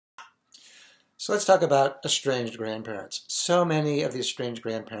So let's talk about estranged grandparents. So many of the estranged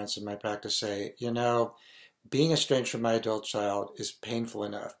grandparents in my practice say, being estranged from my adult child is painful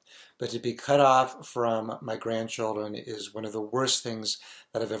enough, but to be cut off from my grandchildren is one of the worst things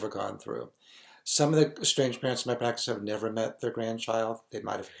that I've ever gone through. Some of the estranged parents in my practice have never met their grandchild. They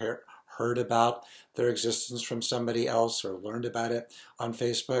might have heard about their existence from somebody else or learned about it on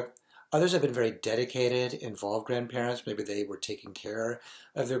Facebook. Others have been very dedicated, involved grandparents. Maybe they were taking care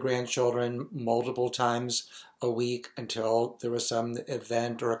of their grandchildren multiple times a week until there was some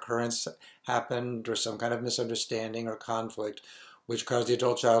event or occurrence happened or some kind of misunderstanding or conflict, which caused the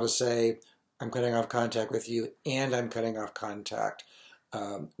adult child to say, I'm cutting off contact with you and I'm cutting off contact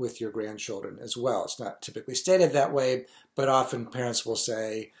with your grandchildren as well. It's not typically stated that way, but often parents will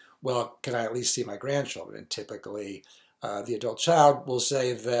say, well, can I at least see my grandchildren? And typically the adult child will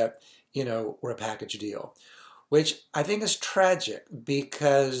say that, we're a package deal, which I think is tragic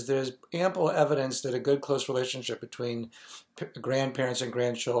because there's ample evidence that a good close relationship between grandparents and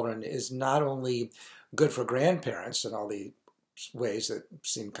grandchildren is not only good for grandparents in all the ways that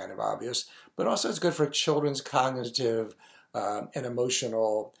seem kind of obvious, but also it's good for children's cognitive and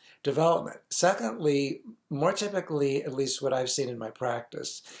emotional development. Secondly, more typically, at least what I've seen in my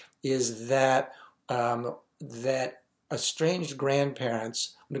practice, is that estranged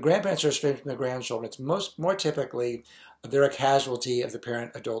grandparents, when the grandparents are estranged from their grandchildren, it's more typically they're a casualty of the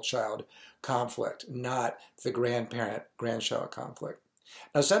parent-adult-child conflict, not the grandparent-grandchild conflict.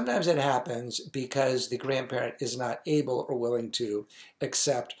 Now, sometimes it happens because the grandparent is not able or willing to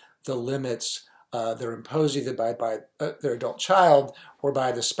accept the limits that are imposed either by their adult child or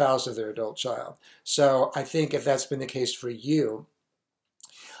by the spouse of their adult child. So I think if that's been the case for you,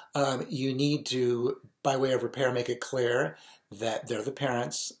 you need to, by way of repair, make it clear that they're the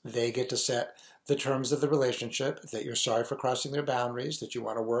parents. They get to set the terms of the relationship, that you're sorry for crossing their boundaries, that you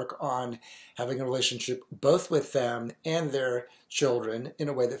want to work on having a relationship both with them and their children in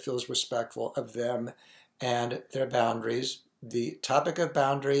a way that feels respectful of them and their boundaries. The topic of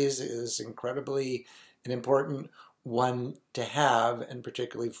boundaries is incredibly an important one to have, and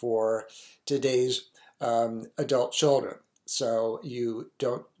particularly for today's adult children. So you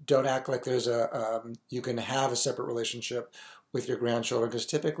don't act like there's you can have a separate relationship with your grandchildren, because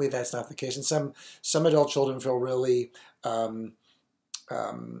typically that's not the case. And some adult children feel really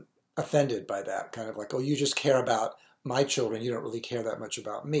offended by that, kind of like, oh, you just care about my children, you don't really care that much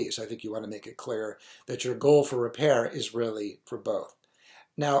about me. So I think you want to make it clear that your goal for repair is really for both.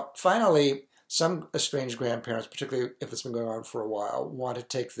 Now, finally, some estranged grandparents, particularly if it's been going on for a while, want to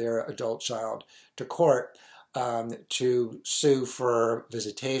take their adult child to court to sue for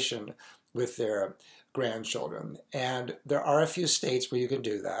visitation with their grandchildren. And there are a few states where you can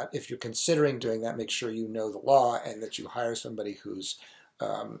do that. If you're considering doing that, make sure you know the law and that you hire somebody who's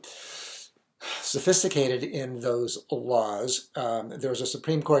sophisticated in those laws. There was a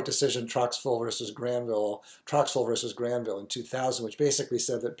Supreme Court decision, Troxel versus Granville in 2000, which basically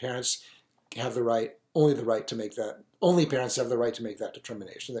said that parents have only parents have the right to make that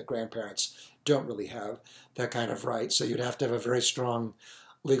determination, that grandparents don't really have that kind of right. So you'd have to have a very strong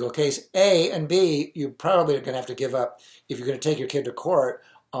legal case. A, and B, you probably are going to have to give up, if you're going to take your kid to court,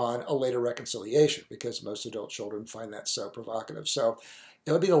 on a later reconciliation, because most adult children find that so provocative. So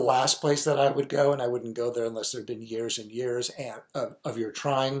it would be the last place that I would go, and I wouldn't go there unless there had been years and years of your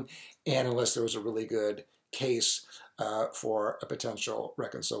trying, and unless there was a really good case for a potential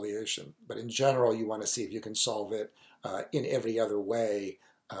reconciliation. But in general, you want to see if you can solve it in every other way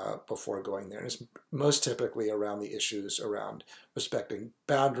before going there. And it's most typically around the issues around respecting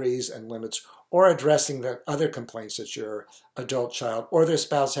boundaries and limits, or addressing the other complaints that your adult child or their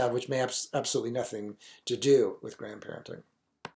spouse have, which may have absolutely nothing to do with grandparenting.